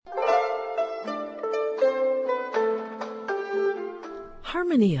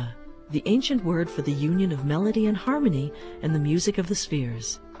Harmonia, the ancient word for the union of melody and harmony and the music of the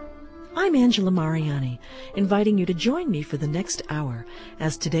spheres. I'm Angela Mariani, inviting you to join me for the next hour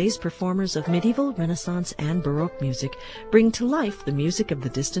as today's performers of medieval, Renaissance, and Baroque music bring to life the music of the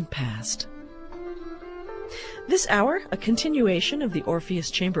distant past. This hour, a continuation of the Orpheus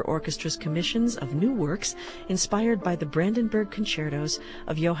Chamber Orchestra's commissions of new works inspired by the Brandenburg concertos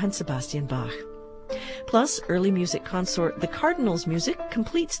of Johann Sebastian Bach. Plus, early music consort The Cardinals' Music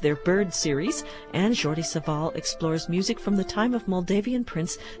completes their Bird series, and Jordi Savall explores music from the time of Moldavian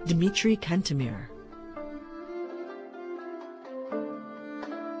Prince Dmitri Cantemir.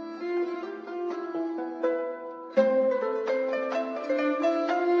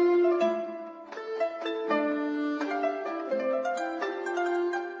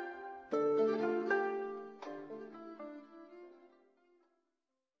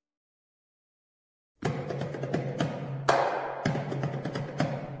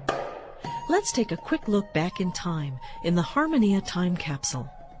 Let's take a quick look back in time in the Harmonia time capsule.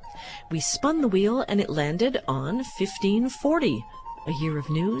 We spun the wheel and it landed on 1540, a year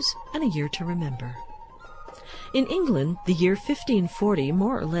of news and a year to remember. In England, the year 1540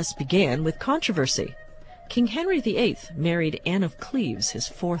 more or less began with controversy. King Henry VIII married Anne of Cleves, his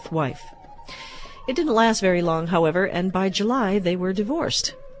fourth wife. It didn't last very long, however, and by July they were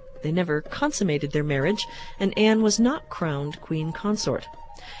divorced. They never consummated their marriage, and Anne was not crowned queen consort.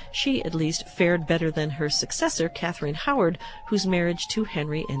 She, at least, fared better than her successor, Catherine Howard, whose marriage to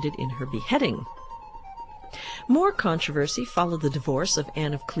Henry ended in her beheading. More controversy followed the divorce of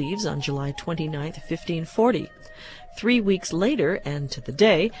Anne of Cleves on July 29, 1540. 3 weeks later, and to the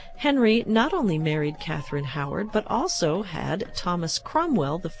day, Henry not only married Catherine Howard, but also had Thomas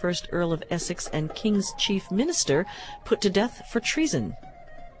Cromwell, the first Earl of Essex and King's chief minister, put to death for treason.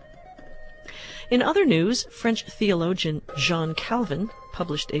 In other news, French theologian Jean Calvin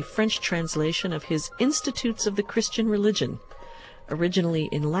published a French translation of his Institutes of the Christian Religion. Originally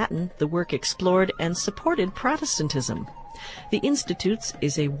in Latin, the work explored and supported Protestantism. The Institutes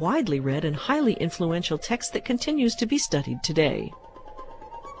is a widely read and highly influential text that continues to be studied today.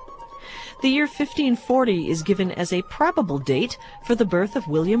 The year 1540 is given as a probable date for the birth of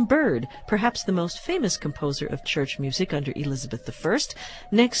William Byrd, perhaps the most famous composer of church music under Elizabeth I,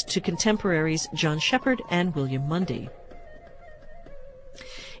 next to contemporaries John Shepherd and William Mundy.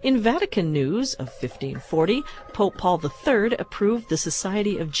 In Vatican news of 1540, Pope Paul III approved the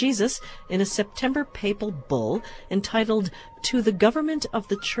Society of Jesus in a September papal bull entitled To the Government of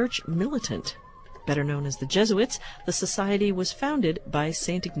the Church Militant. Better known as the Jesuits, the society was founded by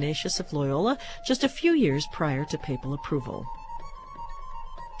St. Ignatius of Loyola just a few years prior to papal approval.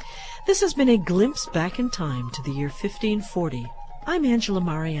 This has been a glimpse back in time to the year 1540. I'm Angela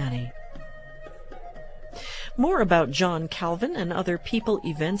Mariani. More about John Calvin and other people,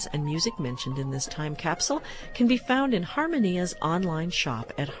 events, and music mentioned in this time capsule can be found in Harmonia's online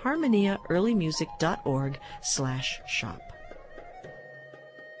shop at harmoniaearlymusic.org/shop.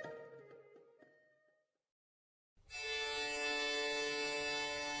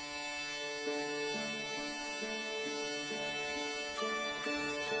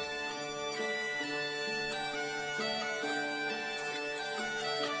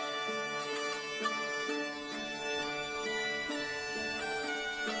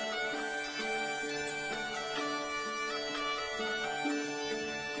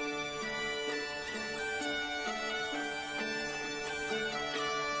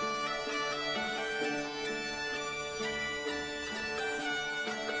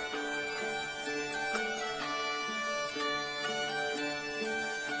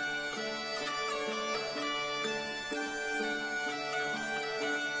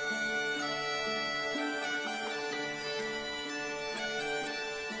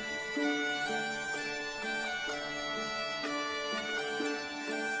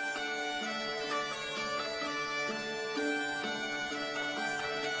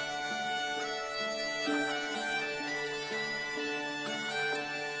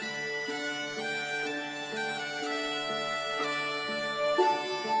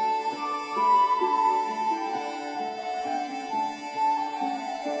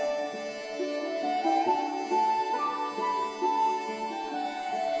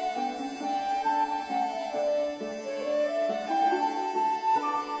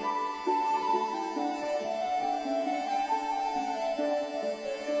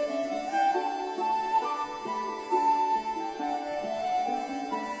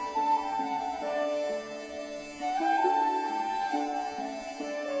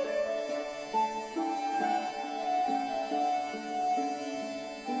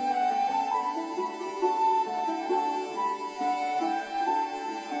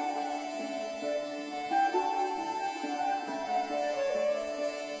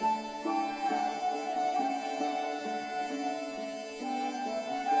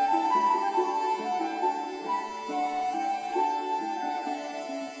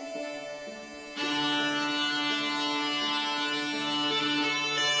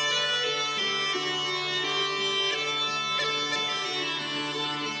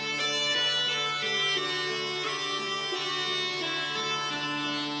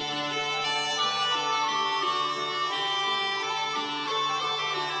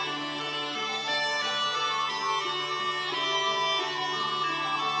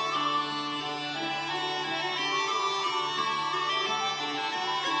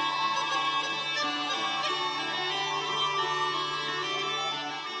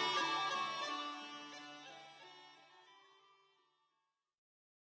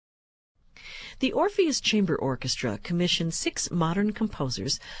 The Orpheus Chamber Orchestra commissioned 6 modern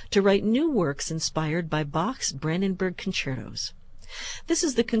composers to write new works inspired by Bach's Brandenburg concertos. This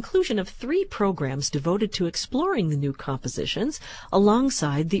is the conclusion of 3 programs devoted to exploring the new compositions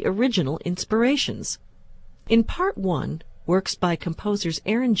alongside the original inspirations. In Part 1, works by composers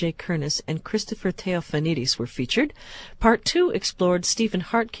Aaron J. Kernis and Christopher Theophanidis were featured. Part 2 explored Stephen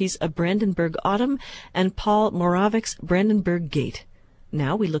Hartke's A Brandenburg Autumn and Paul Moravec's Brandenburg Gate.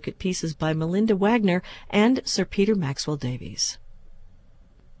 Now we look at pieces by Melinda Wagner and Sir Peter Maxwell Davies.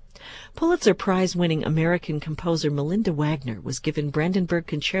 Pulitzer Prize-winning American composer Melinda Wagner was given Brandenburg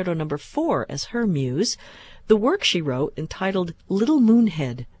Concerto No. 4 as her muse. The work she wrote, entitled Little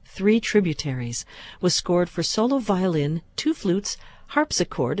Moonhead, 3 Tributaries, was scored for solo violin, 2 flutes,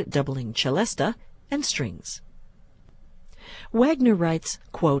 harpsichord doubling celesta, and strings. Wagner writes,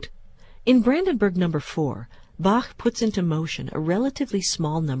 quote, "In Brandenburg No. 4, Bach puts into motion a relatively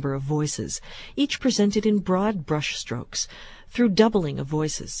small number of voices, each presented in broad brush strokes, through doubling of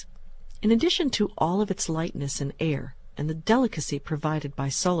voices. In addition to all of its lightness and air, and the delicacy provided by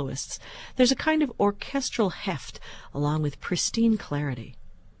soloists, there's a kind of orchestral heft along with pristine clarity.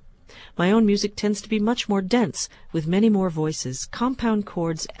 My own music tends to be much more dense, with many more voices, compound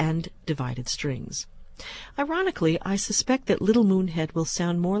chords, and divided strings. Ironically, I suspect that Little Moonhead will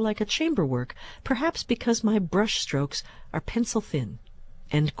sound more like a chamber work, perhaps because my brush strokes are pencil thin."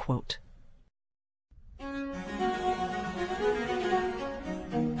 End quote.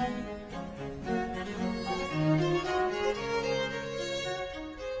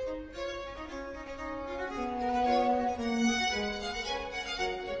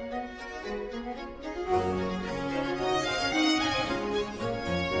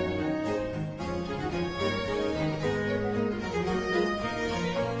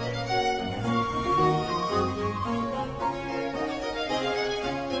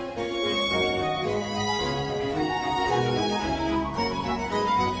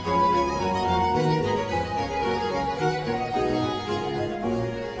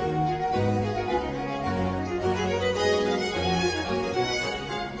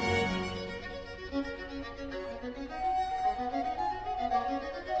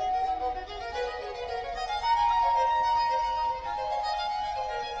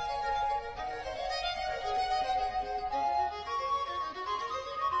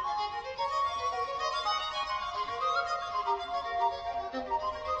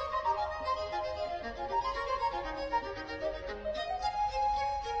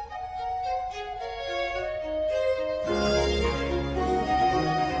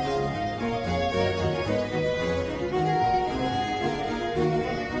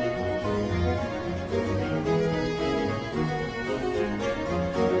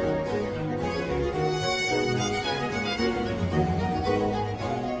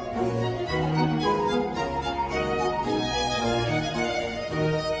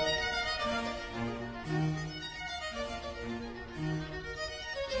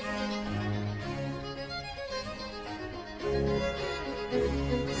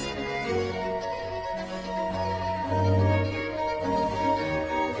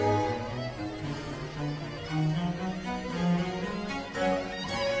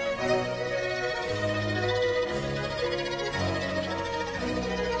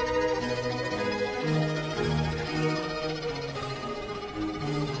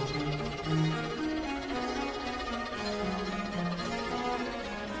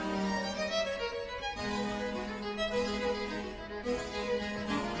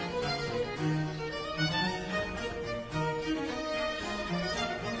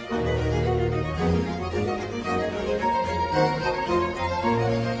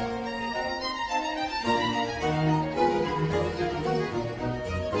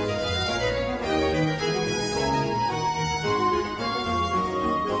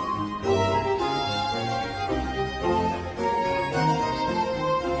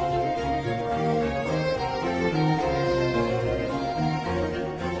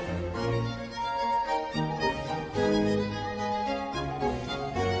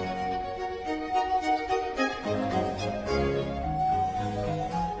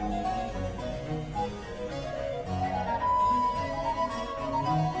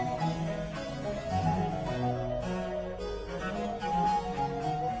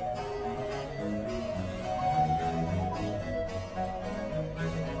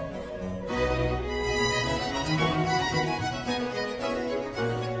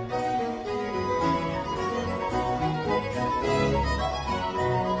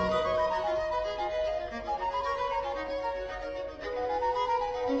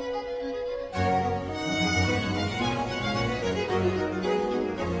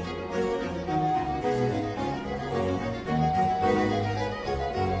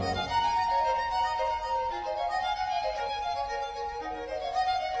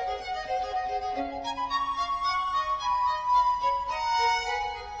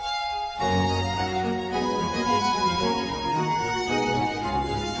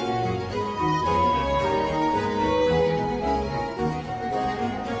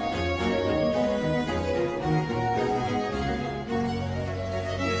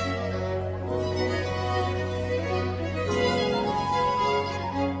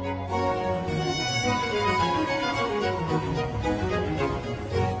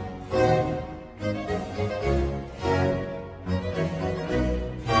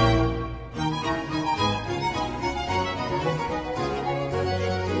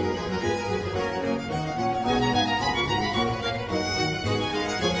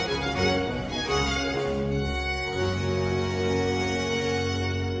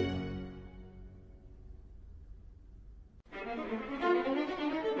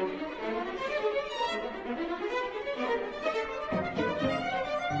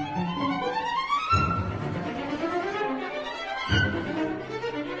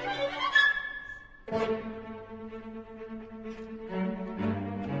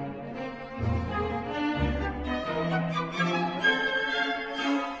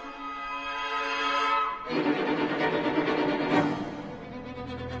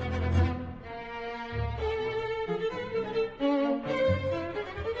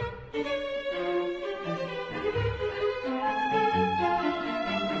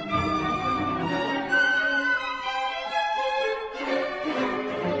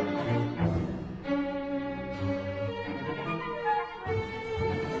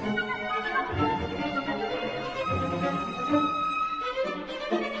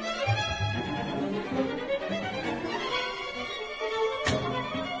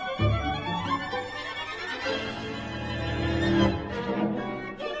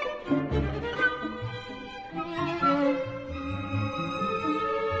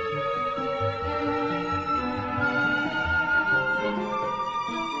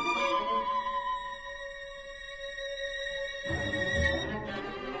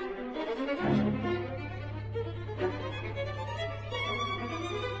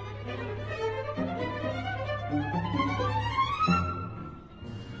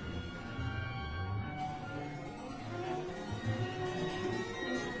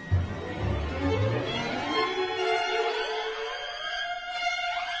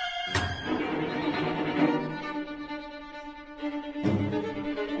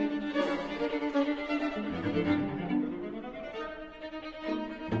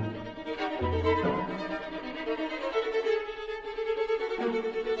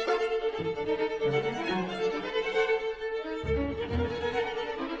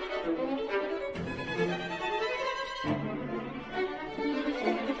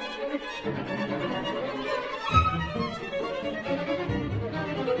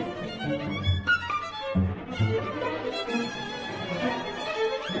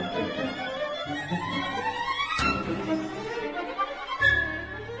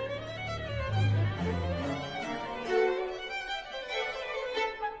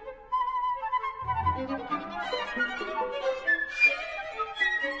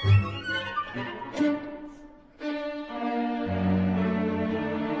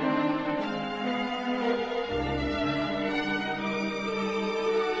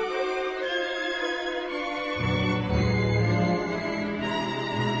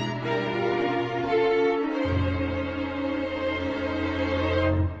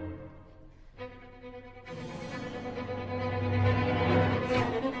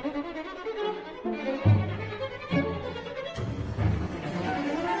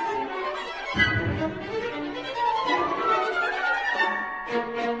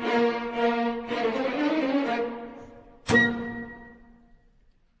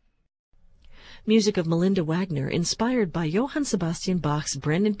 music of Melinda Wagner inspired by Johann Sebastian Bach's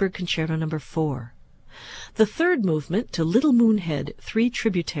Brandenburg Concerto No. 4. The third movement to Little Moon Head, Three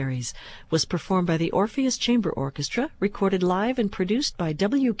Tributaries, was performed by the Orpheus Chamber Orchestra, recorded live and produced by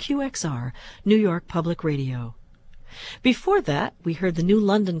WQXR, New York Public Radio. Before that, we heard the New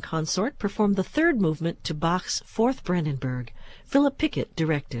London Consort perform the third movement to Bach's Fourth Brandenburg. Philip Pickett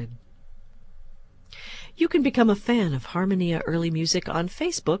directed. You can become a fan of Harmonia Early Music on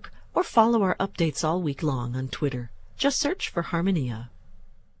Facebook or follow our updates all week long on Twitter. Just search for Harmonia.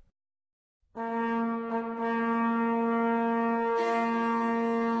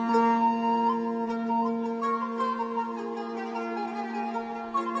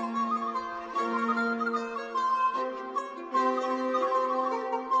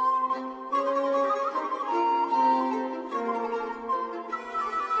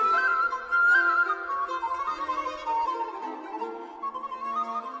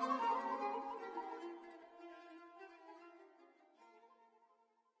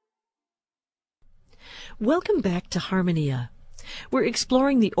 Welcome back to Harmonia. We're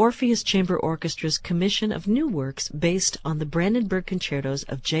exploring the Orpheus Chamber Orchestra's commission of new works based on the Brandenburg Concertos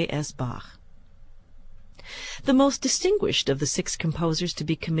of J.S. Bach. The most distinguished of the 6 composers to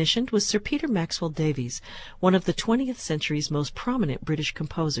be commissioned was Sir Peter Maxwell Davies, one of the 20th century's most prominent British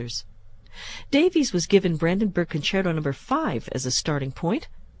composers. Davies was given Brandenburg Concerto No. 5 as a starting point.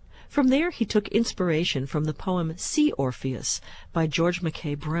 From there he took inspiration from the poem Sea Orpheus by George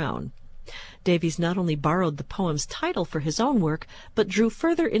Mackay Brown. Davies not only borrowed the poem's title for his own work, but drew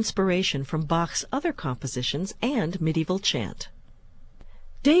further inspiration from Bach's other compositions and medieval chant.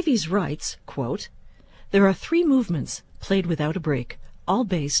 Davies writes, quote, "There are 3 movements, played without a break, all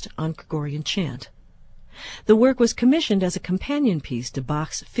based on Gregorian chant." The work was commissioned as a companion piece to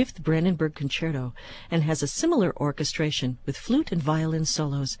Bach's Fifth Brandenburg Concerto and has a similar orchestration with flute and violin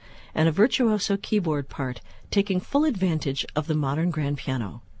solos and a virtuoso keyboard part taking full advantage of the modern grand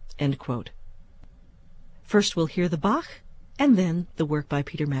piano. End quote. First we'll hear the Bach, and then the work by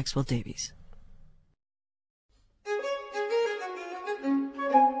Peter Maxwell Davies.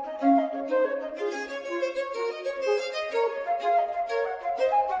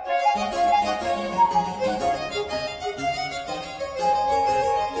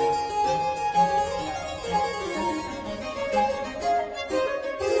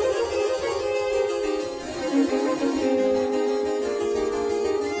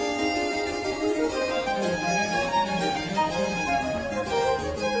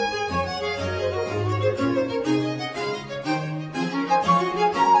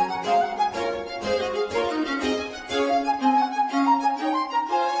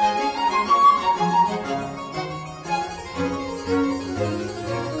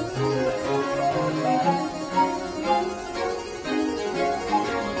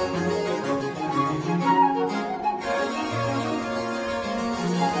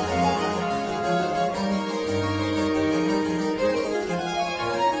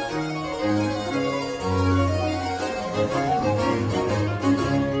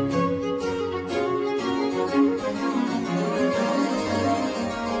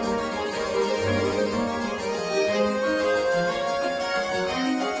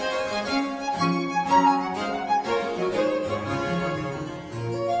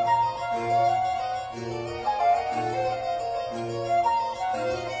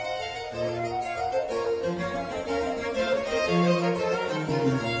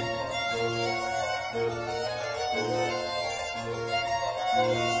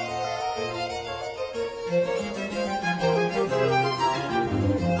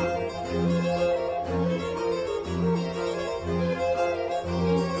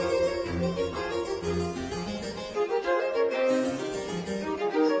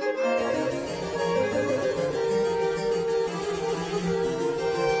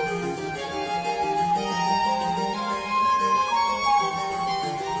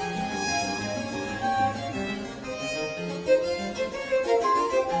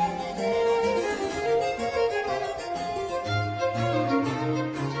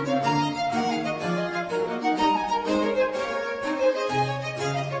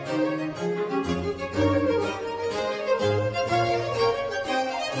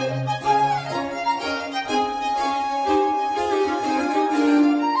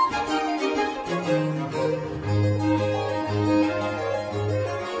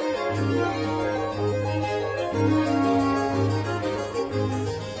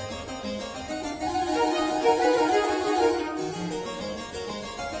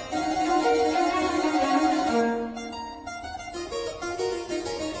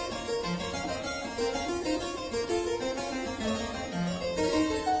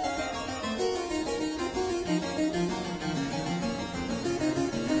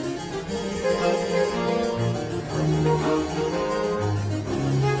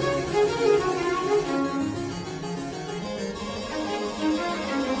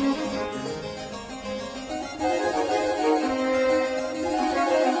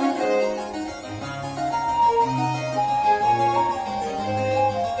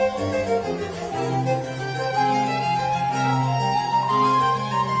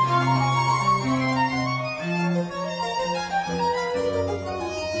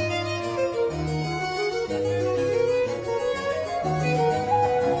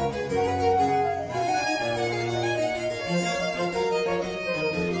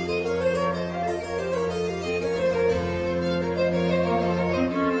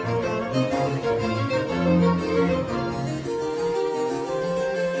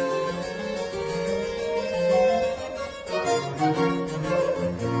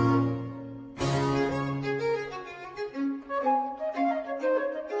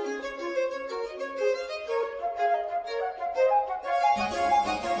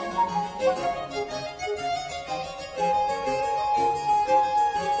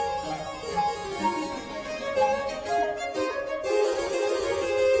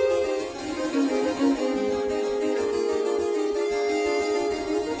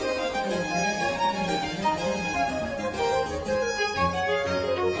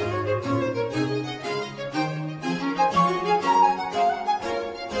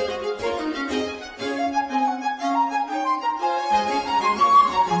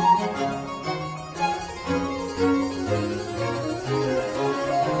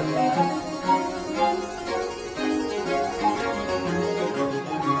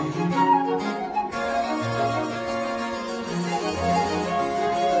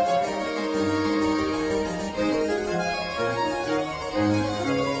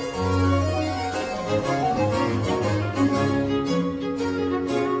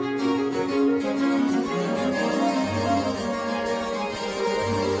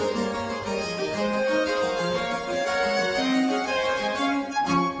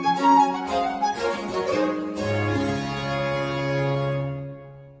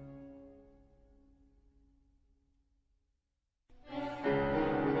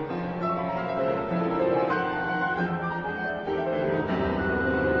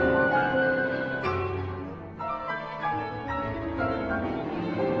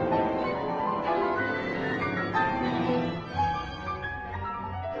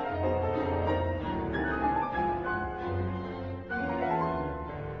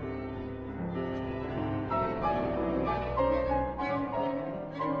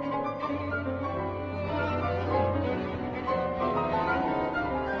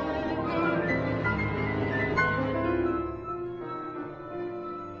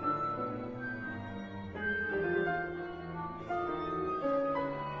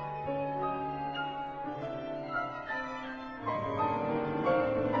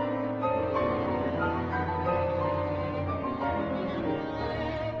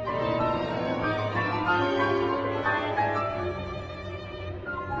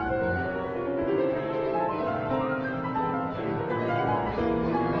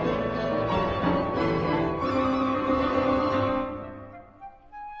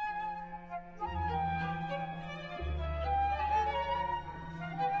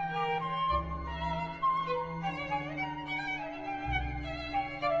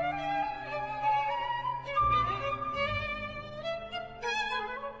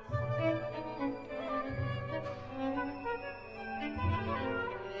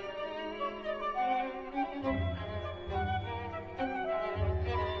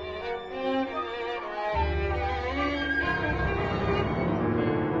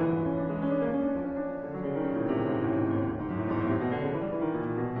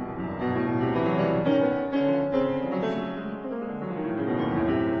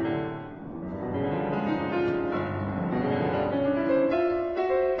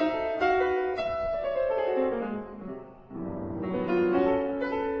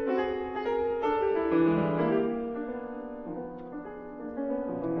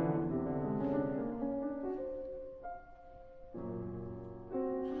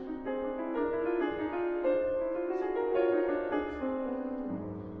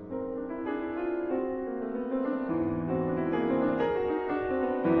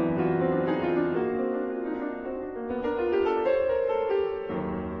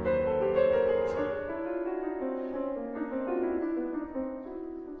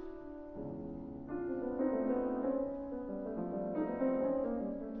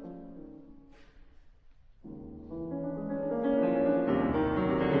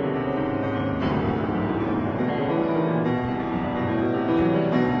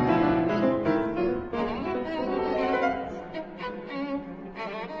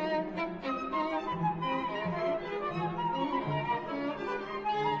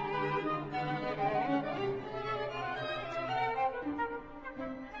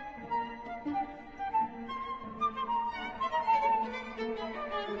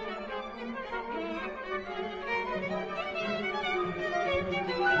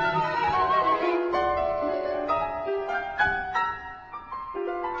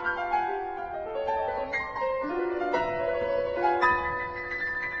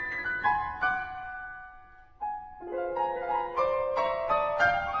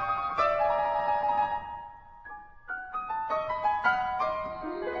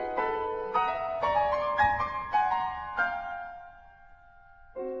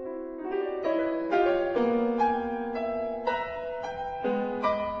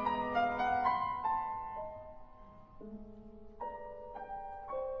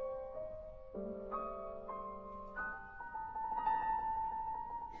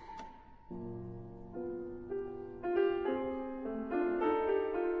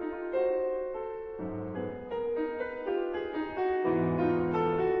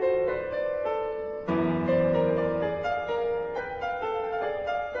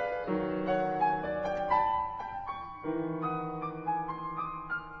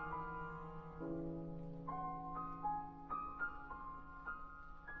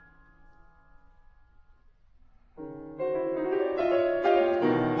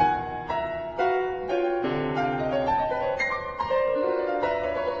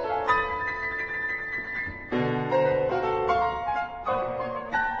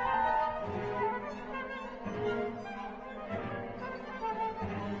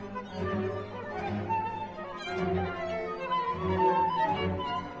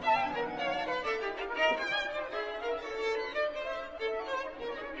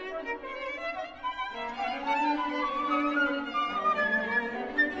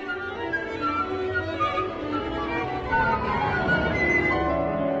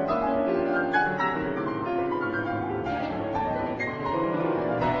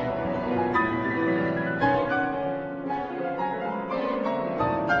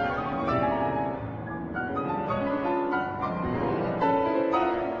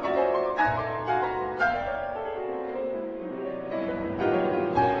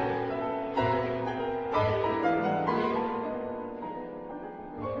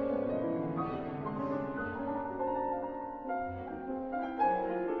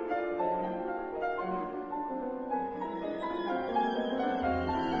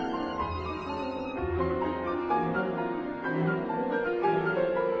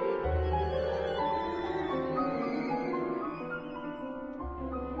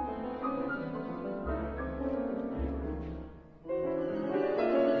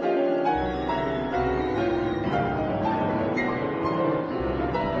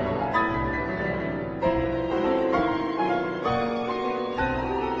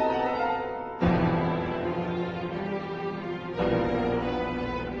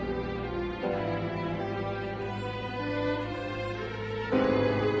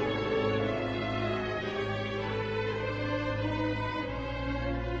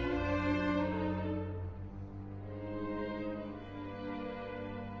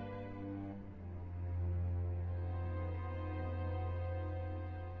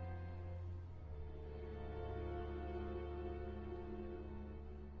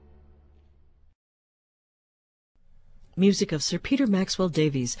 music of Sir Peter Maxwell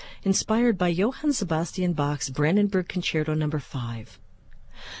Davies, inspired by Johann Sebastian Bach's Brandenburg Concerto No. 5.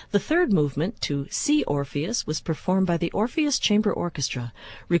 The third movement, to See Orpheus, was performed by the Orpheus Chamber Orchestra,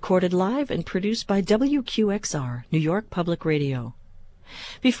 recorded live and produced by WQXR, New York Public Radio.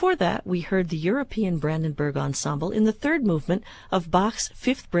 Before that, we heard the European Brandenburg Ensemble in the third movement of Bach's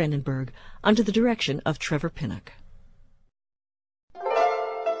Fifth Brandenburg, under the direction of Trevor Pinnock.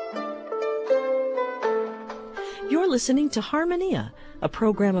 You're listening to Harmonia, a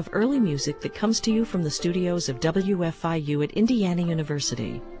program of early music that comes to you from the studios of WFIU at Indiana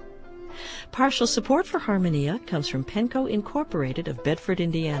University. Partial support for Harmonia comes from Penco Incorporated of Bedford,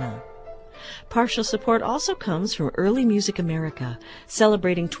 Indiana. Partial support also comes from Early Music America,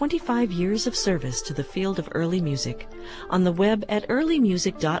 celebrating 25 years of service to the field of early music, on the web at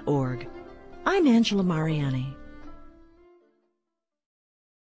earlymusic.org. I'm Angela Mariani.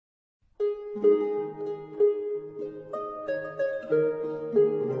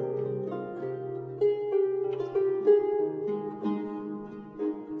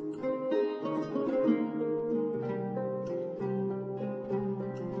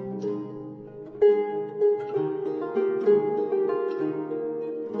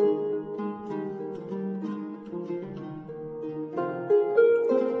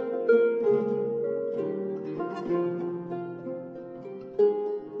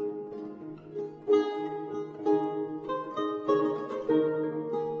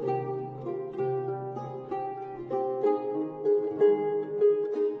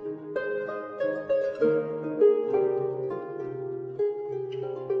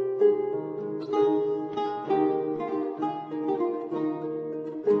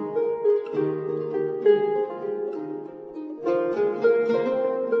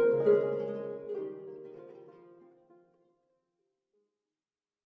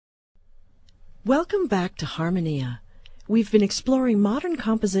 Welcome back to Harmonia. We've been exploring modern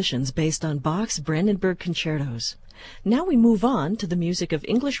compositions based on Bach's Brandenburg concertos. Now we move on to the music of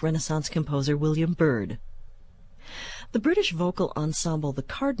English Renaissance composer William Byrd. The British vocal ensemble The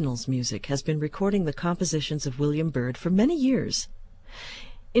Cardinals Music has been recording the compositions of William Byrd for many years.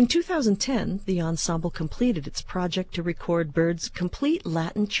 In 2010, the ensemble completed its project to record Byrd's complete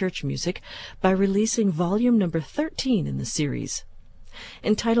Latin church music by releasing volume number 13 in the series.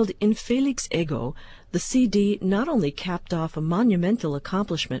 Entitled Infelix Ego, the CD not only capped off a monumental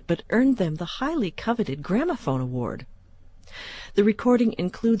accomplishment but earned them the highly coveted Gramophone Award. The recording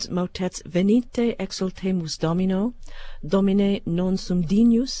includes motets Venite exultemus Domino, Domine non sum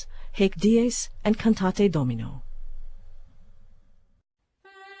dignus, Haec dies, and Cantate Domino.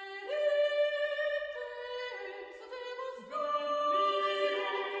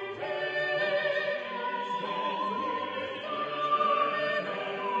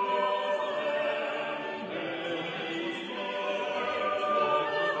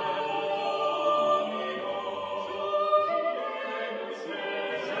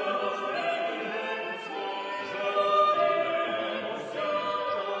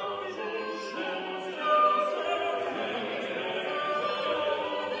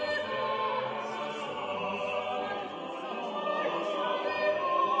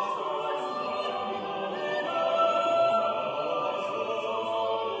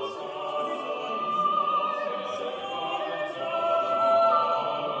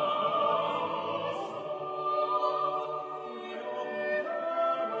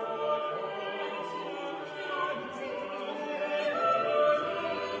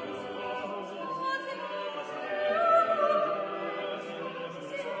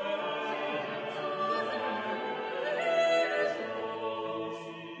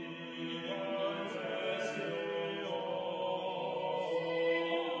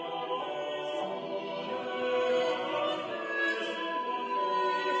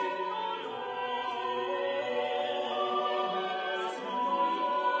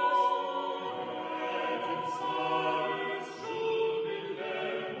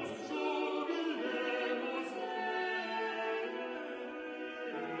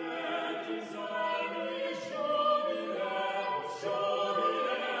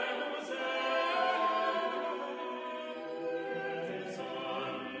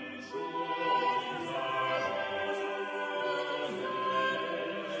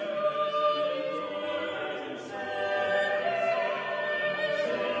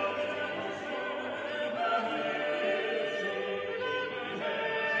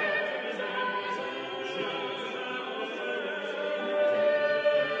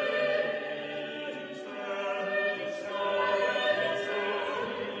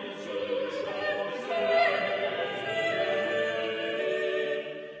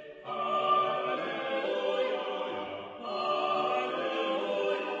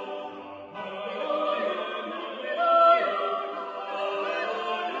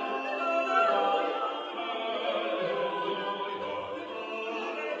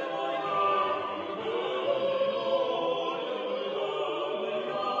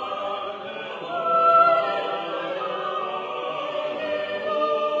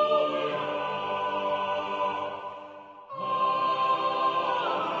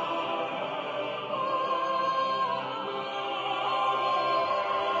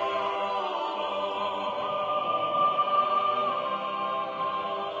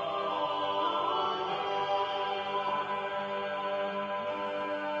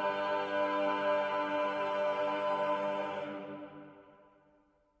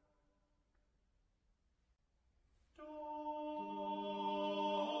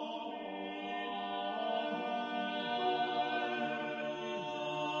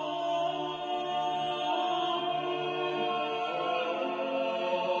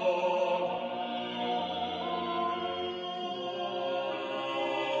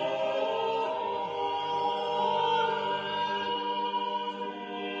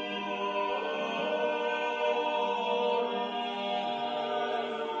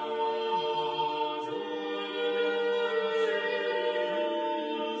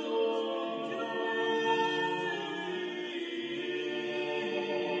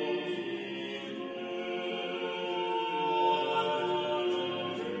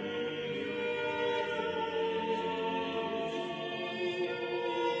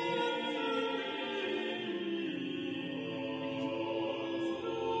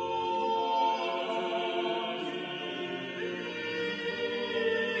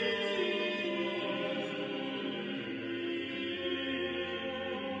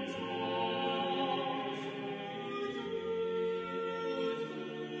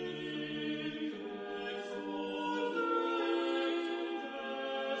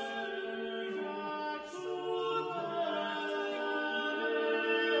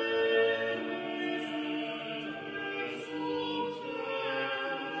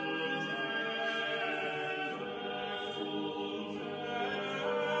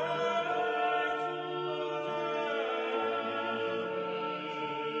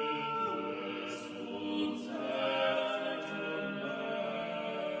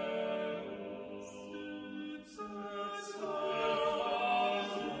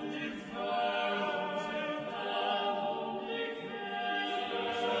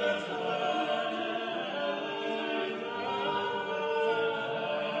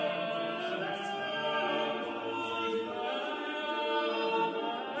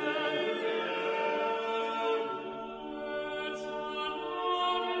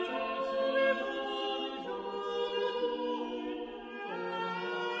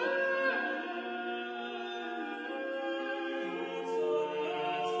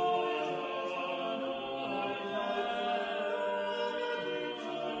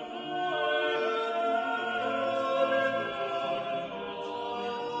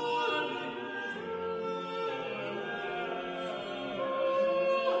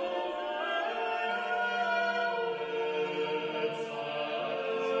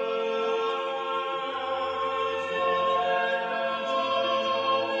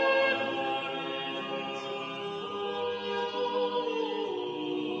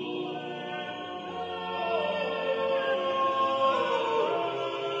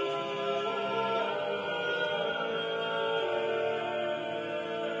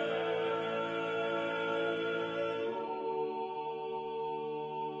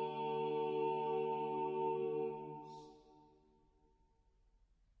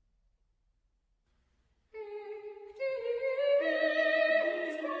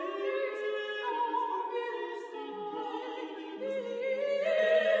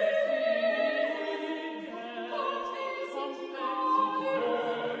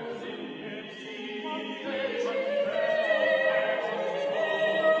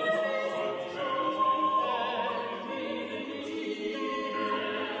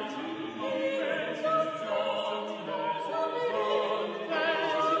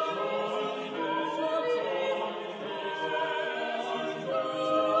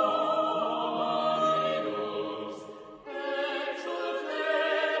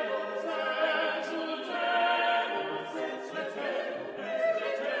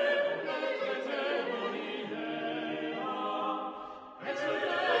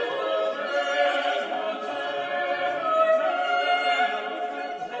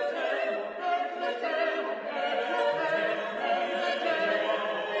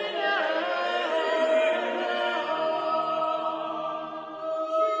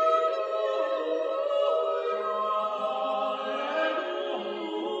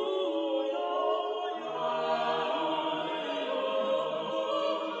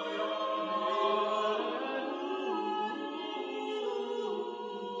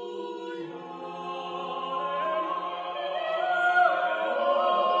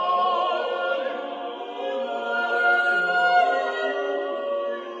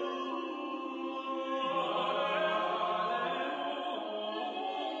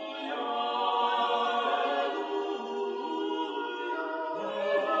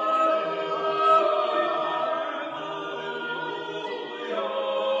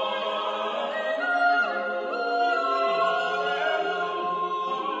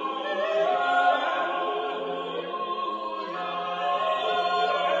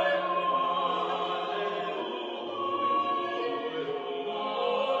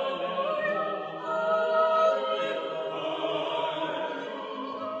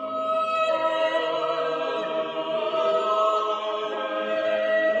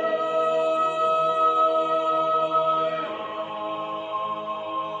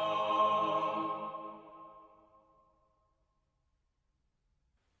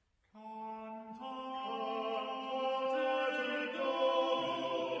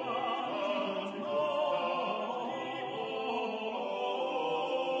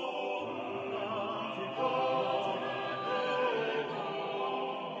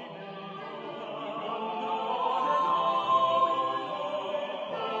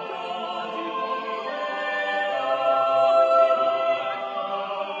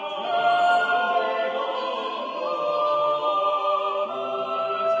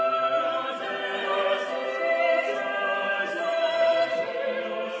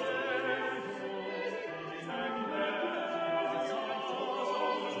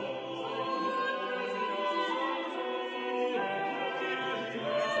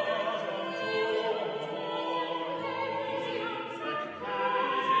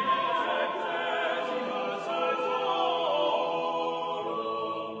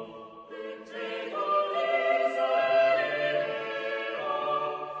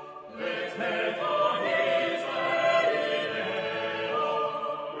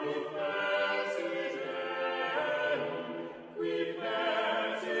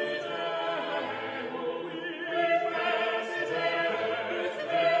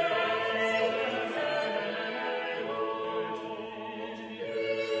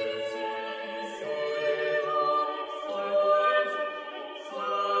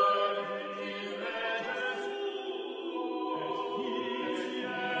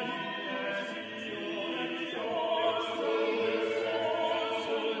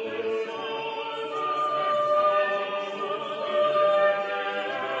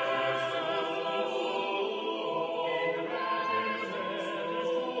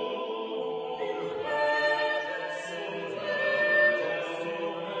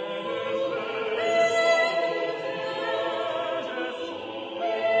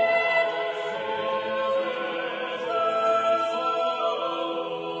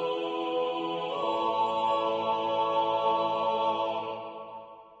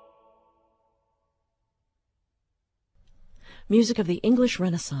 music of the English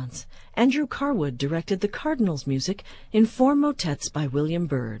Renaissance. Andrew Carwood directed the Cardinals' music in 4 motets by William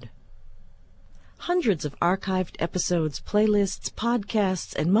Byrd. Hundreds of archived episodes, playlists,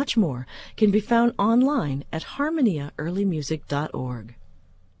 podcasts, and much more can be found online at harmoniaearlymusic.org.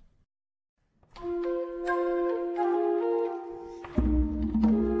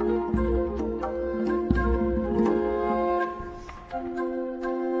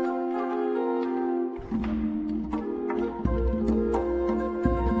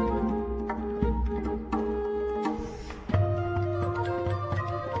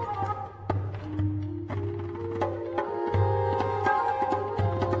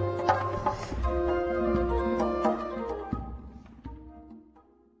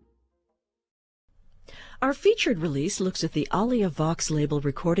 Our featured release looks at the Alia Vox label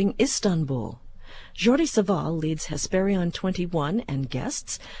recording Istanbul. Jordi Savall leads Hesperion 21 and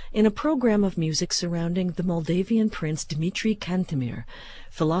guests in a program of music surrounding the Moldavian prince Dmitri Cantemir,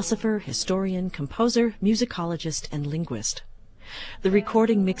 philosopher, historian, composer, musicologist, and linguist. The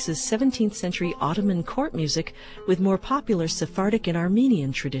recording mixes 17th century Ottoman court music with more popular Sephardic and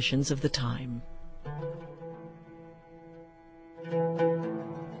Armenian traditions of the time.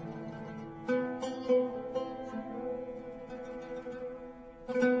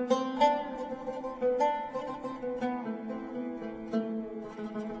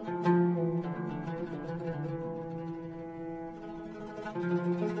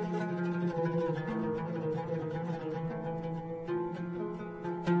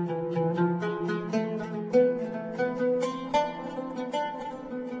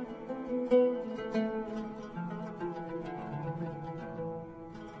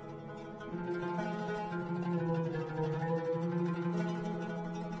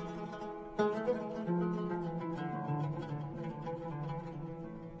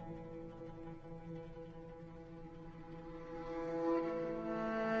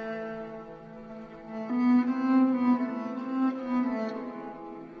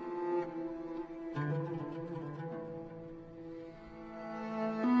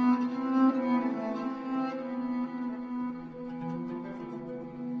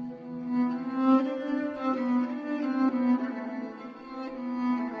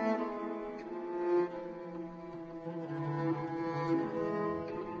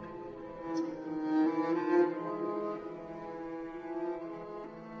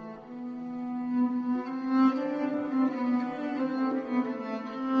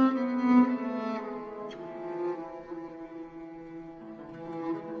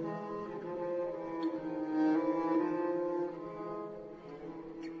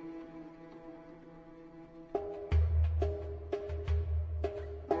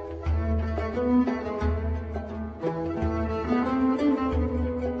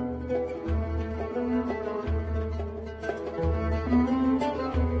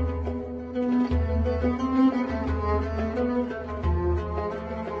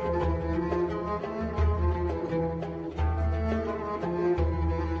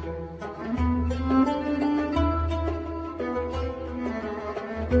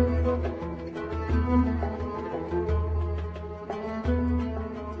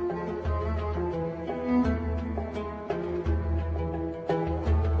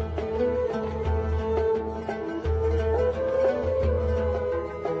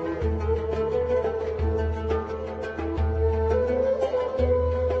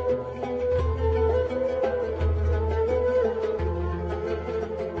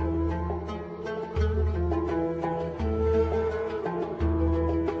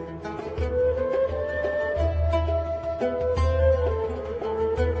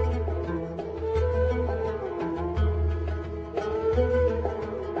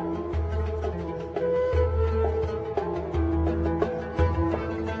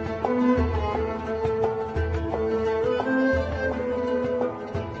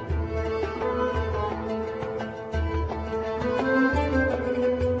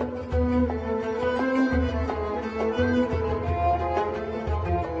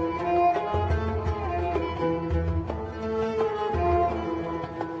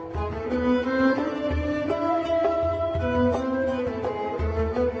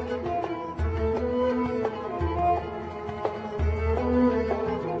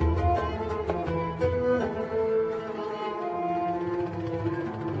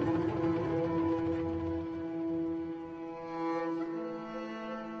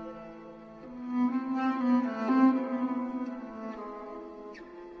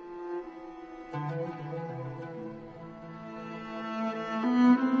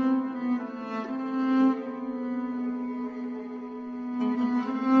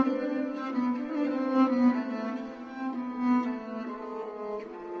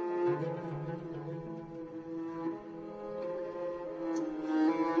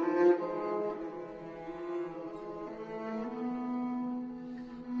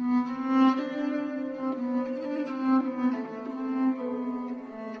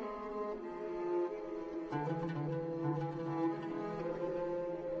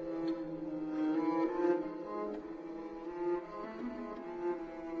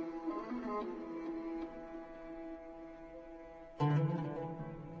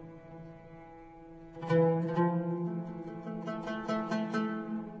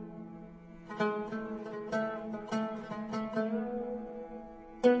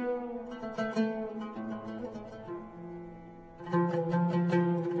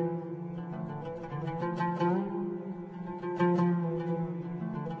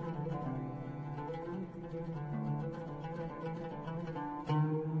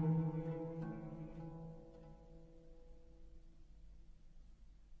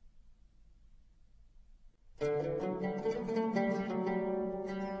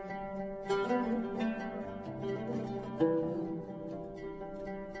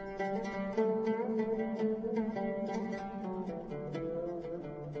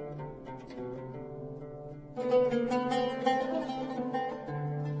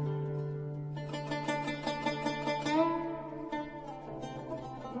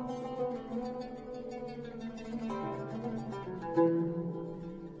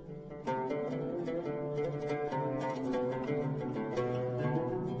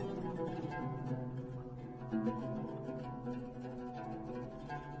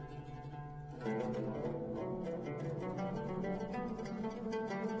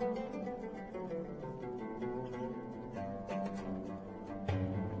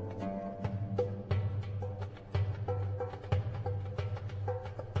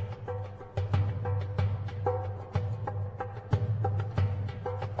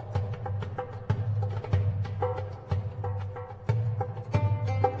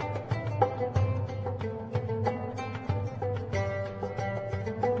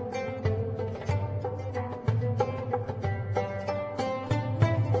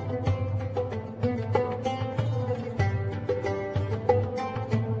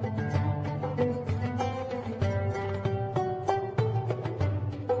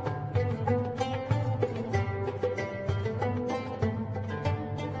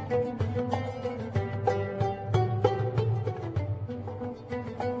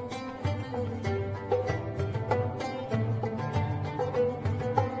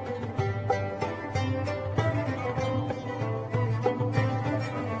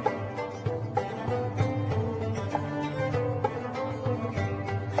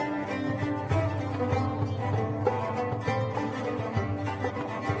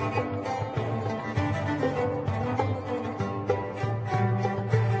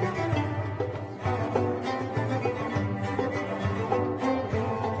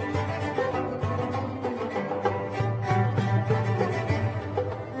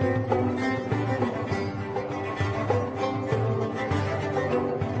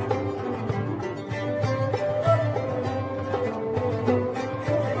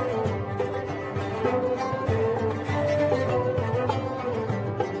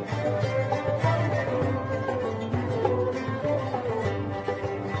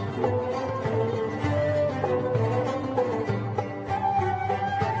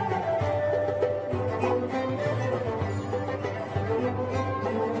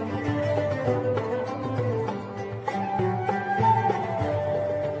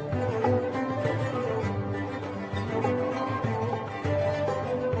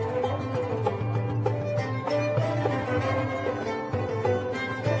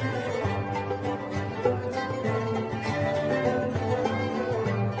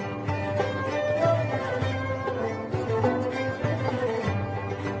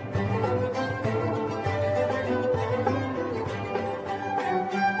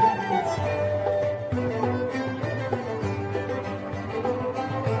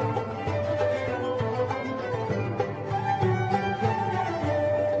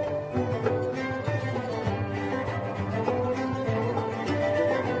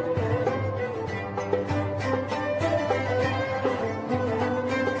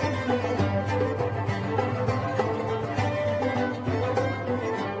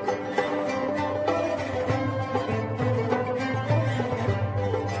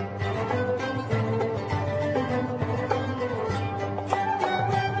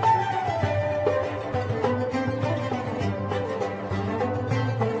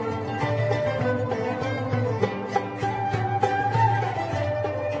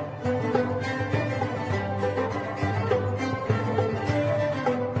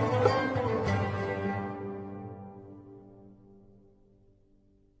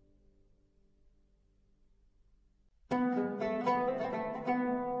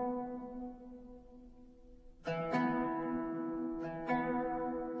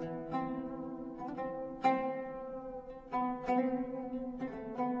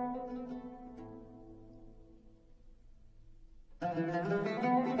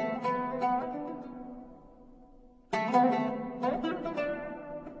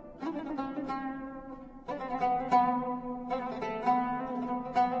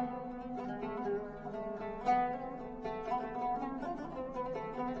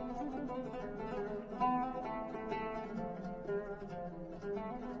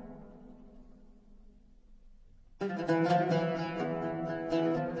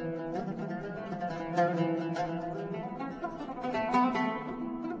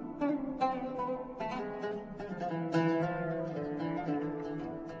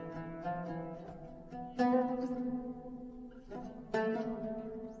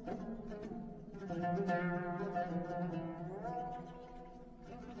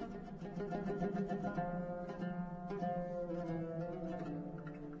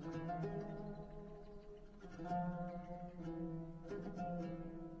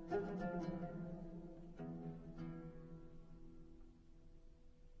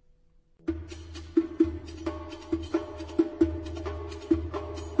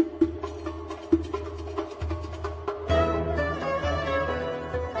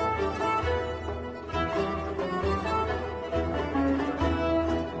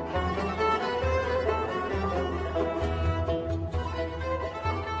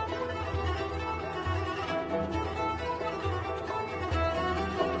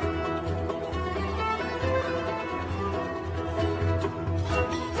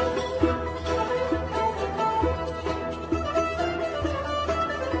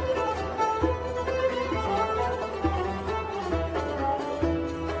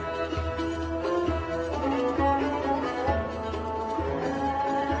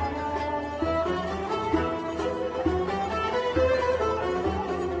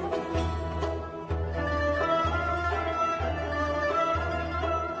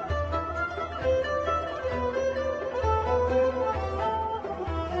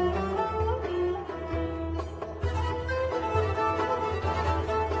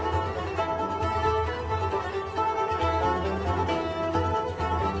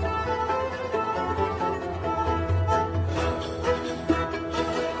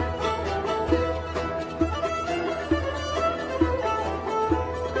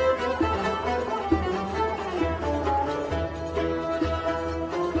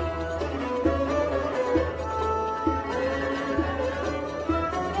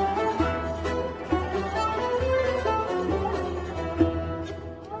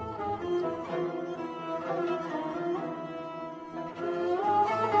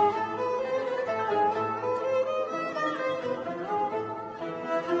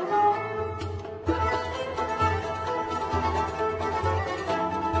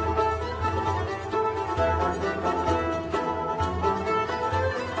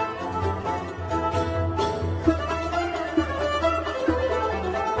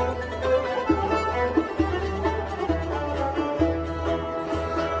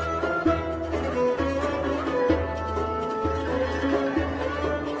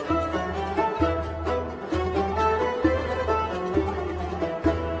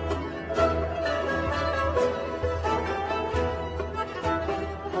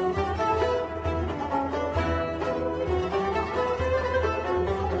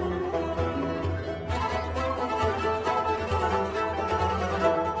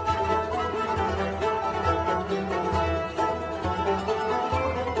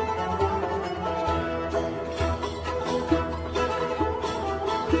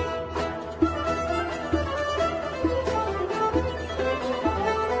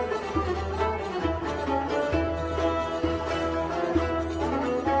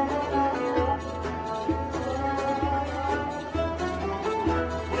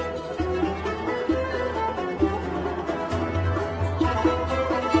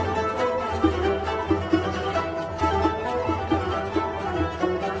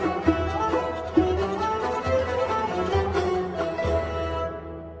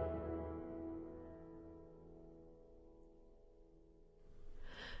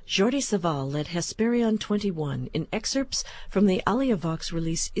 Jordi Savall led Hesperion 21 in excerpts from the Alia Vox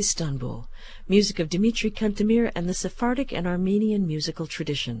release Istanbul, music of Dimitri Cantemir and the Sephardic and Armenian musical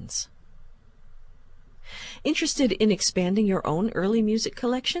traditions. Interested in expanding your own early music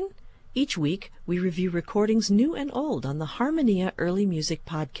collection? Each week, we review recordings new and old on the Harmonia Early Music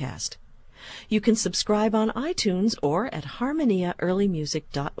podcast. You can subscribe on iTunes or at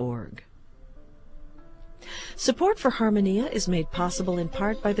harmoniaearlymusic.org. Support for Harmonia is made possible in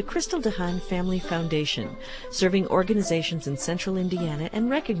part by the Crystal DeHaan Family Foundation, serving organizations in Central Indiana and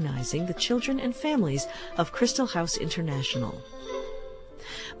recognizing the children and families of Crystal House International.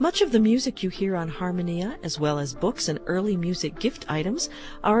 Much of the music you hear on Harmonia, as well as books and early music gift items,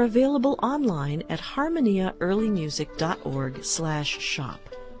 are available online at harmoniaearlymusic.org/shop.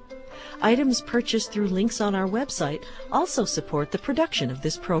 Items purchased through links on our website also support the production of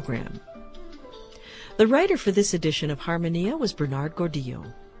this program. The writer for this edition of Harmonia was Bernard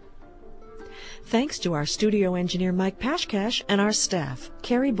Gordillo. Thanks to our studio engineer Mike Pashkash and our staff,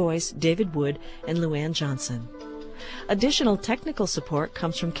 Carrie Boyce, David Wood, and Luann Johnson. Additional technical support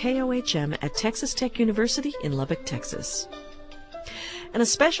comes from KOHM at Texas Tech University in Lubbock, Texas. And a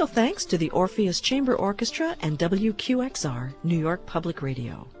special thanks to the Orpheus Chamber Orchestra and WQXR, New York Public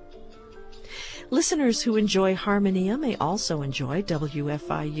Radio. Listeners who enjoy Harmonia may also enjoy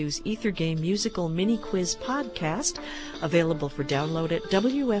WFIU's Ether Game Musical Mini Quiz podcast, available for download at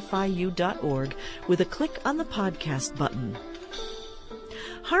WFIU.org with a click on the podcast button.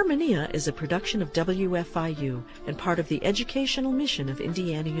 Harmonia is a production of WFIU and part of the educational mission of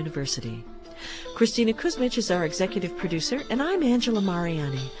Indiana University. Christina Kuzmich is our executive producer, and I'm Angela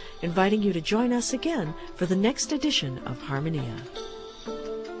Mariani, inviting you to join us again for the next edition of Harmonia.